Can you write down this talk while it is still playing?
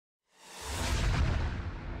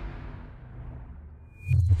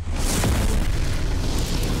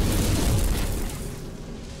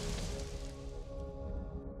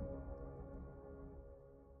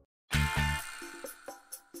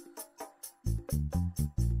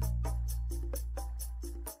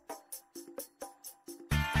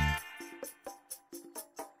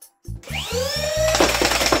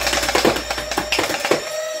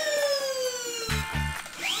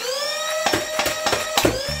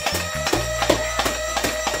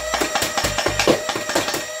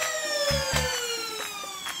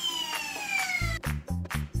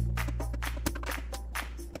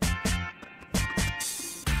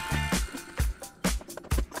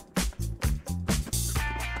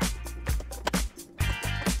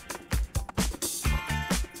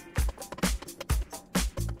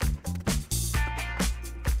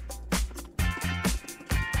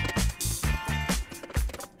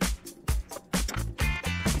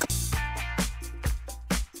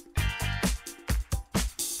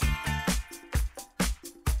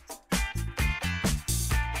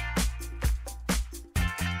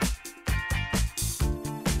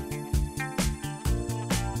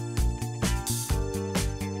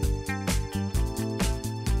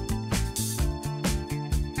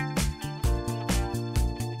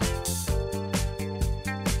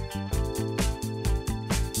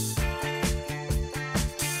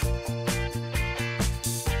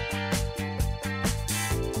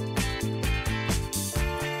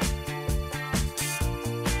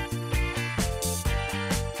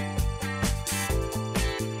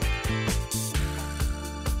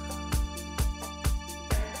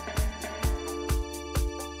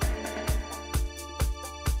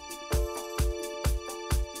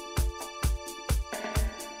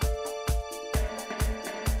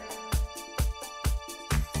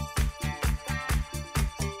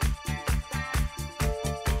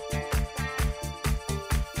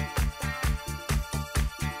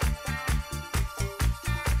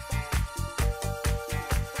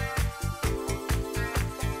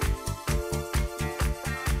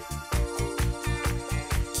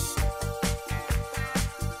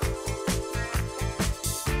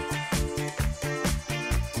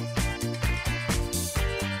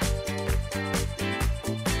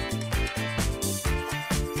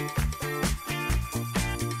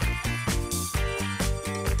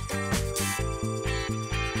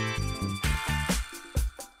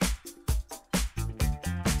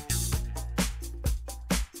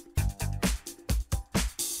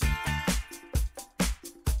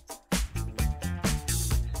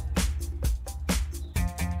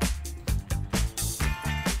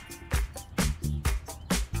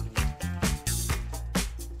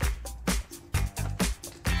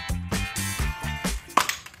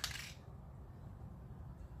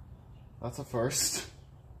That's a first.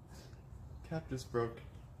 Cap just broke.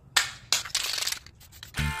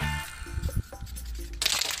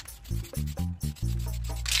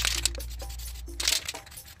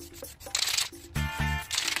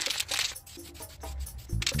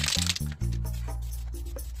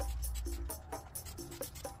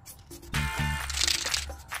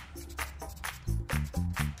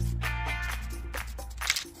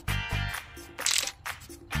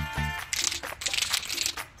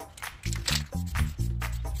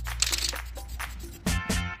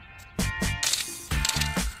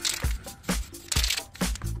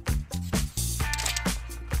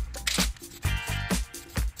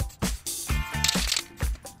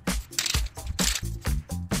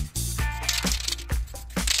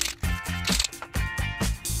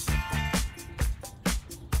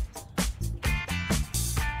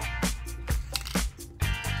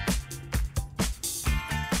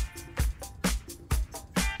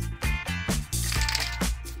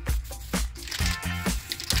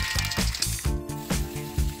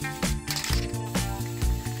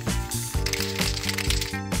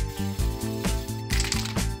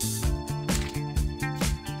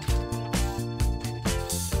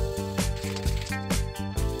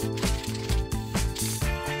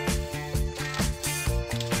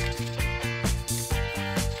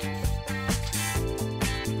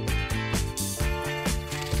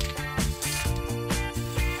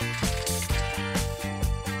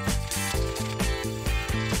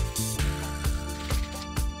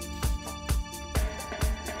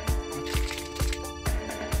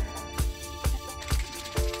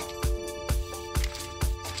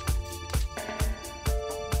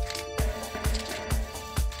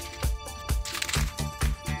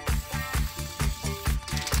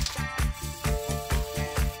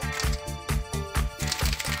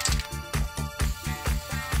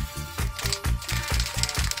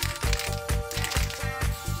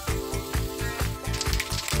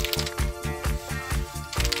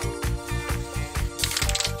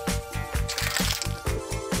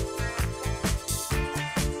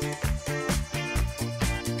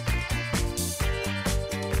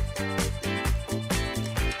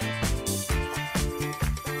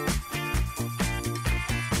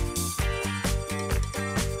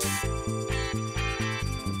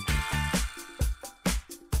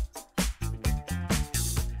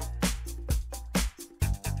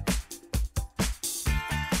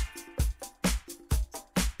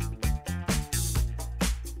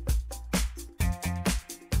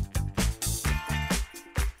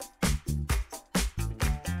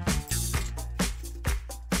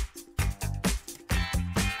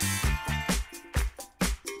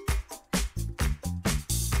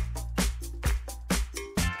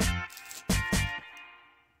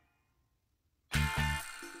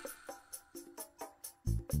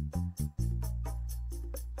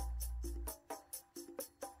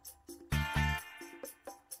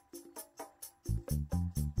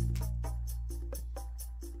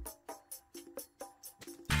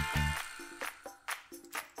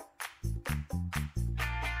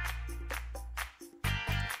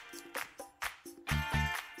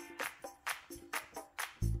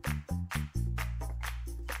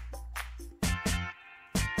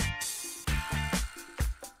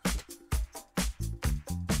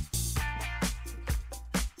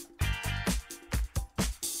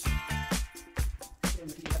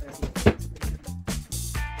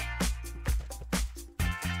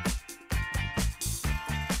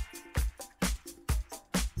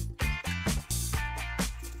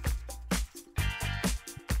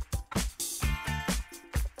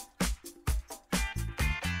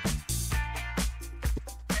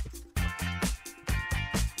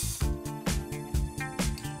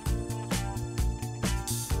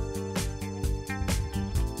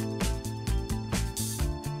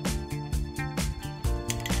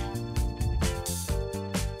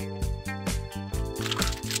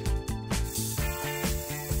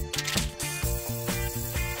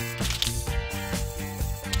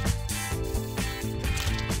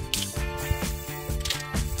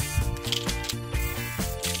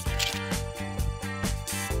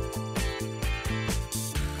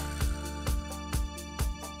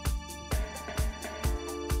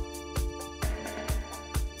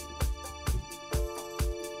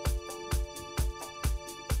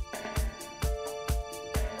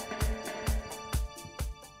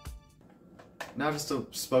 Now just a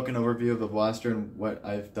spoken overview of the blaster and what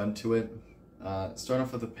I've done to it. Starting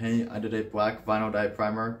off with the paint, I did a black vinyl dye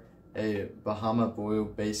primer, a Bahama blue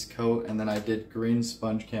base coat, and then I did green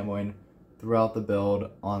sponge camoing throughout the build,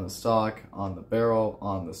 on the stock, on the barrel,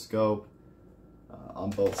 on the scope. on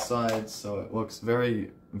both sides, so it looks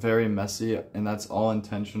very, very messy, and that's all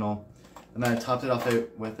intentional. And then I topped it off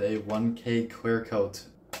with a 1K clear coat.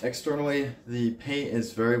 Externally, the paint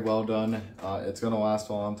is very well done. It's going to last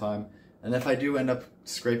a long time. And if I do end up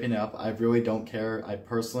scraping it up, I really don't care. I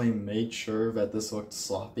personally made sure that this looked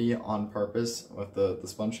sloppy on purpose with the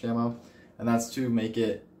sponge camo, and that's to make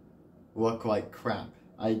it look like crap.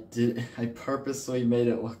 I purposely made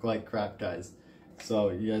it look like crap, guys.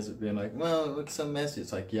 So you guys are being like, well, it looks so messy.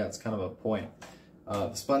 It's like, yeah, it's kind of a point.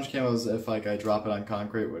 The sponge camos, if like I drop it on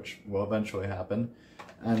concrete, which will eventually happen,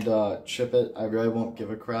 and chip it, I really won't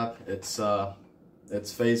give a crap. It's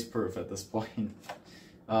phase proof at this point.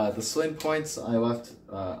 The sling points I left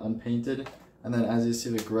unpainted, and then as you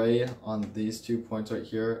see the gray on these 2 points right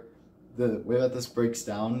here, the way that this breaks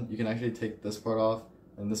down, you can actually take this part off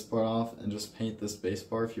and this part off and just paint this base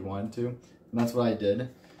bar if you wanted to, and that's what I did.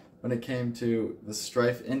 When it came to the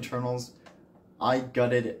Stryfe internals, I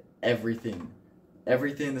gutted everything.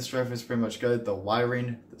 Everything in the Stryfe is pretty much gutted. The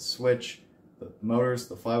wiring, the switch, the motors,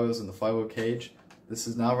 the flywheels, and the flywheel cage. This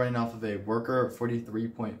is now running off of a Worker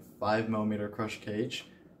 43.5mm crushed cage,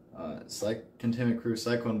 Containment Crew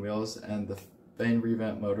Cyclone wheels, and the Fane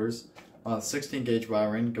revamp motors. 16 gauge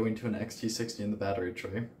wiring going to an XT60 in the battery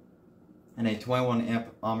tray, and a 21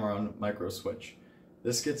 amp Omron micro switch.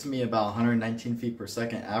 This gets me about 119 feet per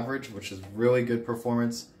second average, which is really good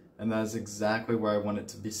performance, and that is exactly where I want it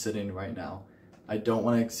to be sitting right now. I don't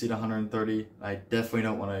want to exceed 130. I definitely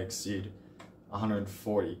don't want to exceed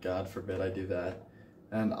 140. God forbid I do that.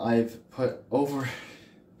 And I've put over...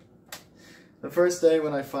 The first day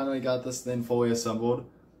when I finally got this thing fully assembled,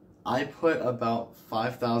 I put about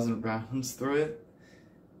 5,000 rounds through it.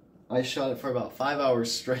 I shot it for about 5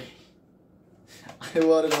 hours straight. I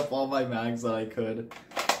loaded up all my mags that I could,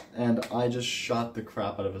 and I just shot the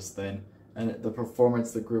crap out of this thing. And the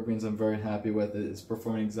performance, the groupings, I'm very happy with. It is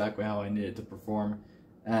performing exactly how I need it to perform,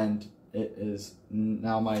 and it is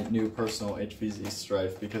now my new personal HVZ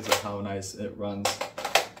Stryfe because of how nice it runs.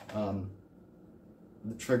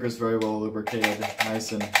 The trigger's very well lubricated,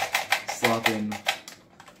 nice and sloppy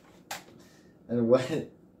and wet.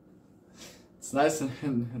 It's nice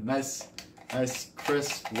and nice,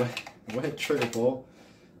 crisp, wet trigger pull.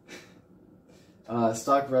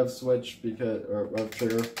 Stock rev switch rev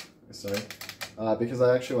trigger, sorry, because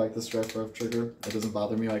I actually like the Stryfe rev trigger. It doesn't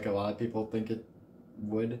bother me like a lot of people think it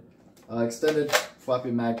would. Extended floppy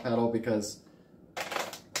mag paddle because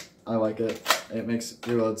I like it. It makes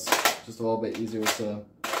reloads just a little bit easier to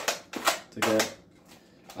get.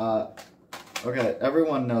 Okay,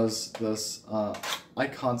 everyone knows this. I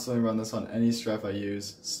constantly run this on any Stryfe I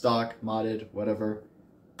use, stock, modded, whatever.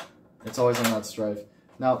 It's always on that Stryfe.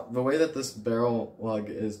 Now, the way that this barrel lug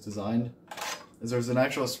is designed is there's an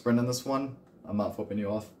actual spring in this one. I'm not flipping you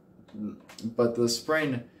off, but the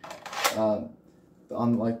spring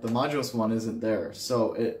on like the modulus one isn't there,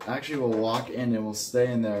 so it actually will lock in. It will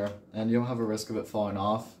stay in there, and you don't have a risk of it falling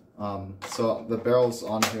off. So the barrel's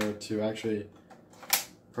on here to actually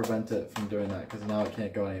prevent it from doing that, because now it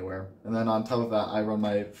can't go anywhere. And then on top of that, I run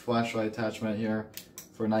my flashlight attachment here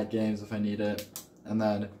for night games if I need it. And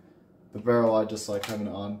then the barrel, I just like having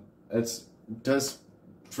it on. It does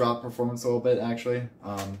drop performance a little bit actually,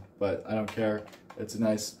 but I don't care. It's a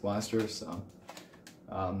nice blaster, so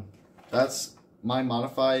that's my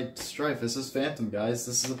modified Stryfe. This is Phantom, guys.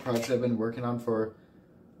 This is a project I've been working on for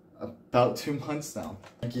about 2 months now.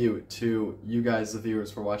 Thank you to you guys, the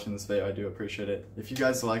viewers, for watching this video. I do appreciate it. If you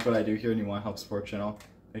guys like what I do here and you want to help support the channel,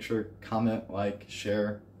 make sure to comment, like,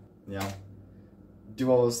 share,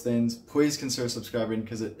 do all those things. Please consider subscribing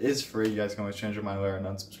because it is free. You guys can always change your mind later and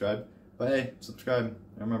unsubscribe. But hey, subscribe. And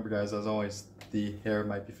remember, guys, as always, the hair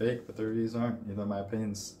might be fake, but the reviews aren't. These are my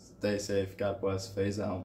opinions. Stay safe. God bless. Phase out.